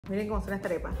Miren cómo suena esta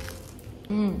arepa.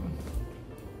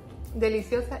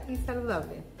 Deliciosa y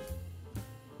saludable.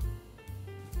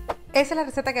 Esa es la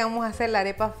receta que vamos a hacer, la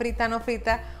arepa frita no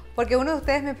frita, porque uno de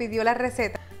ustedes me pidió la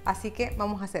receta, así que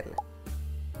vamos a hacerla.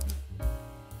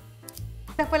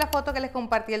 Esta fue la foto que les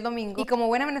compartí el domingo y como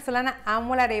buena venezolana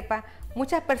amo la arepa.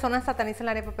 Muchas personas satanizan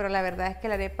la arepa, pero la verdad es que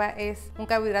la arepa es un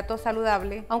carbohidrato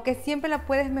saludable, aunque siempre la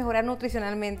puedes mejorar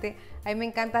nutricionalmente. A mí me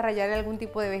encanta rallarle algún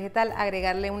tipo de vegetal,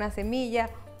 agregarle una semilla,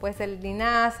 puede ser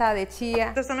linaza, de chía.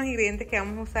 Estos son los ingredientes que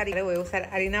vamos a usar. Y voy a usar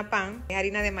harina pan, es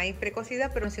harina de maíz precocida,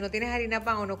 pero si no tienes harina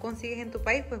pan o no consigues en tu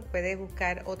país, pues puedes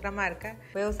buscar otra marca.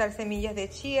 Voy a usar semillas de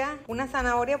chía, una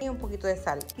zanahoria y un poquito de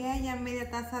sal. Queda ya media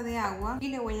taza de agua y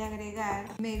le voy a agregar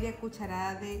media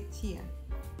cucharada de chía.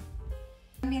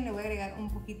 También le voy a agregar un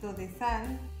poquito de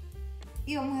sal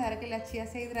y vamos a dejar que la chía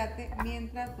se hidrate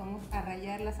mientras vamos a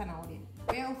rallar la zanahoria.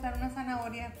 Voy a usar una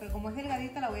zanahoria, pero como es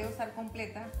delgadita la voy a usar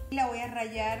completa y la voy a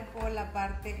rallar por la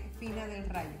parte fina del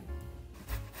rayo.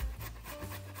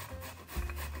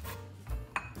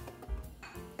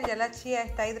 Ya la chía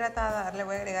está hidratada, le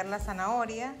voy a agregar la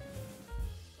zanahoria.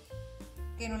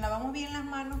 Que nos lavamos bien las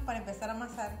manos para empezar a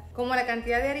amasar. Como la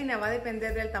cantidad de harina va a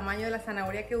depender del tamaño de la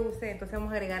zanahoria que use, entonces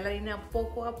vamos a agregar la harina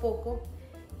poco a poco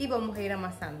y vamos a ir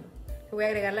amasando. Voy a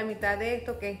agregar la mitad de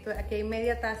esto, que esto aquí hay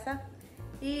media taza,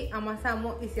 y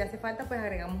amasamos, y si hace falta pues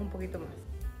agregamos un poquito más.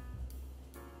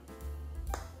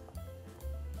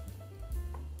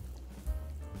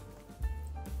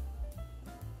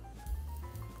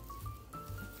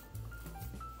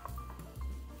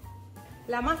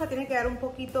 La masa tiene que quedar un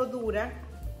poquito dura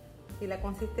y la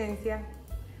consistencia,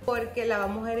 porque la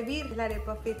vamos a hervir, la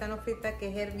arepa frita no frita que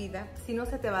es hervida, si no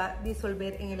se te va a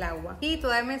disolver en el agua. Y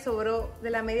todavía me sobró,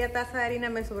 de la media taza de harina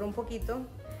me sobró un poquito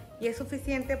y es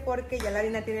suficiente porque ya la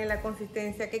harina tiene la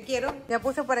consistencia que quiero. Ya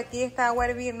puse por aquí esta agua a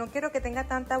hervir, no quiero que tenga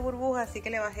tanta burbuja, así que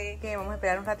le bajé, que vamos a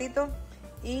esperar un ratito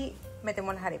y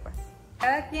metemos las arepas.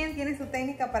 Cada quien tiene su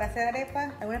técnica para hacer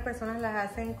arepas. Algunas personas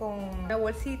las hacen con una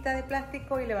bolsita de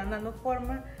plástico y le van dando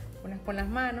forma, unas con las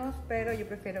manos, pero yo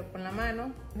prefiero con la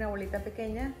mano, una bolita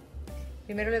pequeña.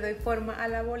 Primero le doy forma a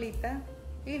la bolita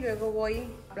y luego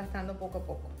voy aplastando poco a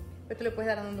poco. Esto le puedes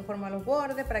dar dando forma a los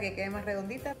bordes para que quede más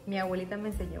redondita. Mi abuelita me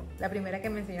enseñó, la primera que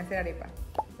me enseñó a hacer arepa.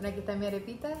 Bueno, aquí está mi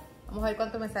arepita. Vamos a ver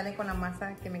cuánto me sale con la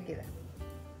masa que me queda.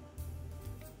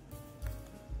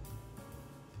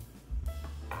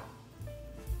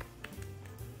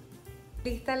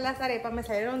 Listas las arepas, me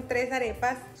salieron 3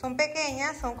 arepas. Son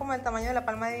pequeñas, son como el tamaño de la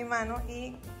palma de mi mano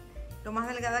y lo más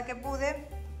delgada que pude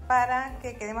para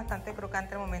que quede bastante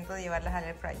crocante al momento de llevarlas al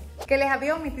air fryer. Que les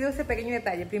había omitido ese pequeño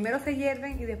detalle. Primero se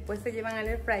hierven y después se llevan al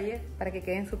air fryer para que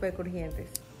queden súper crujientes.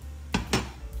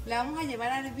 La vamos a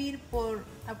llevar a hervir por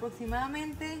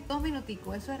aproximadamente 2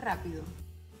 minuticos, eso es rápido.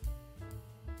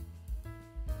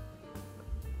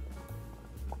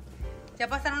 Ya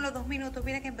pasaron los 2 minutos,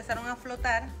 miren que empezaron a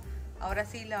flotar. Ahora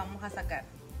sí la vamos a sacar.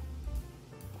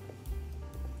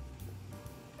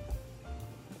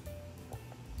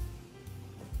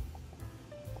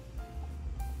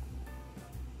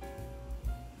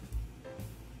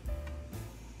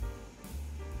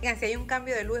 Si hay un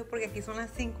cambio de luz es porque aquí son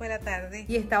las 5 de la tarde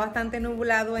y está bastante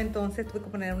nublado, entonces tuve que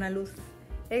poner una luz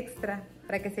extra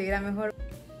para que se viera mejor.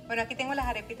 Bueno, aquí tengo las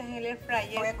arepitas en el air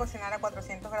fryer. Voy a cocinar a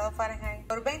 400 grados Fahrenheit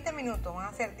por 20 minutos. Van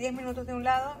a ser 10 minutos de un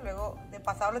lado, luego de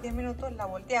pasados los 10 minutos la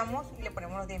volteamos y le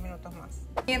ponemos los 10 minutos más.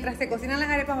 Mientras se cocinan las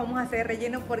arepas vamos a hacer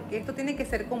relleno porque esto tiene que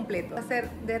ser completo. Va a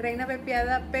ser de reina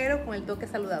pepiada pero con el toque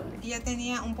saludable. Y ya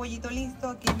tenía un pollito listo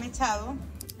aquí mechado.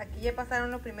 Aquí ya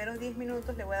pasaron los primeros 10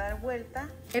 minutos, le voy a dar vuelta.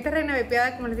 Esta reina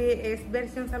pepiada, como les dije, es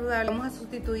versión saludable. Vamos a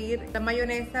sustituir la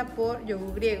mayonesa por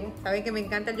yogur griego. Saben que me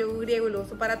encanta el yogur griego y lo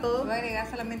uso para todo. Voy a agregar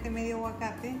solamente medio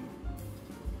aguacate.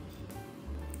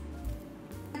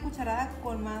 Una cucharada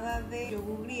colmada de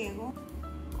yogur griego.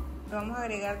 Le vamos a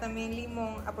agregar también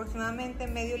limón, aproximadamente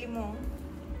medio limón.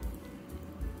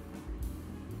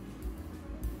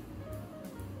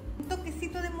 Un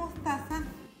toquecito de mostaza.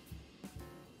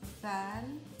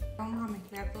 Sal. Vamos a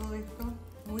mezclar todo esto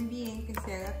muy bien, que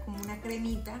se haga como una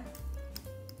cremita.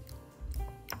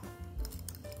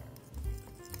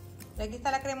 Y aquí está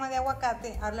la crema de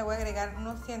aguacate. Ahora le voy a agregar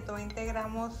unos 120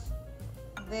 gramos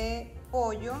de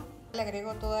pollo. Le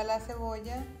agrego toda la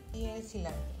cebolla y el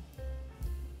cilantro.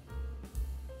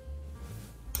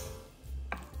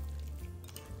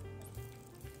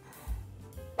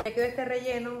 Ya quedó este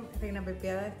relleno, reina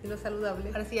pepiada de estilo saludable.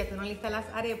 Ahora sí, ya están listas las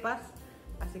arepas.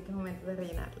 Así que es momento de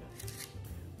rellenarla.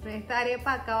 Esta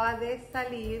arepa acaba de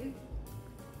salir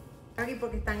aquí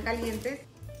porque están calientes.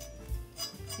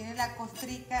 Tiene la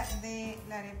costrica de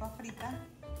la arepa frita.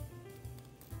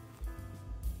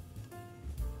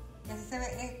 Así se ve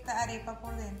esta arepa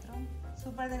por dentro,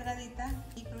 súper delgadita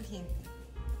y crujiente.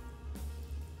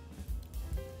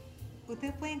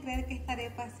 Ustedes pueden creer que esta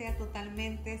arepa sea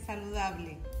totalmente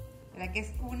saludable, ¿verdad? Que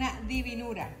es una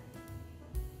divinura.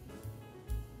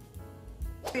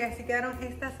 Y así quedaron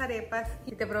estas arepas.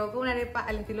 Si te provoca una arepa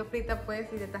al estilo frita, pues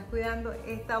si te estás cuidando,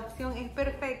 esta opción es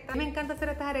perfecta. Me encanta hacer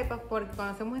estas arepas porque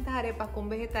cuando hacemos estas arepas con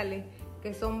vegetales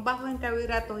que son bajos en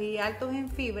carbohidratos y altos en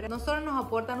fibra, no solo nos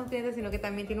aportan nutrientes, sino que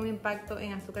también tiene un impacto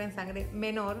en azúcar en sangre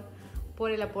menor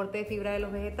por el aporte de fibra de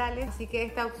los vegetales. Así que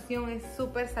esta opción es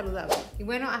súper saludable. Y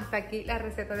bueno, hasta aquí la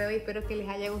receta de hoy. Espero que les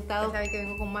haya gustado. Ya saben que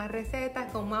vengo con más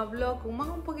recetas, con más vlogs, con más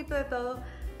un poquito de todo.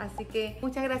 Así que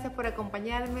muchas gracias por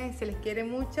acompañarme. Se les quiere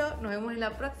mucho. Nos vemos en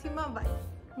la próxima.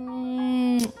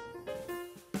 Bye.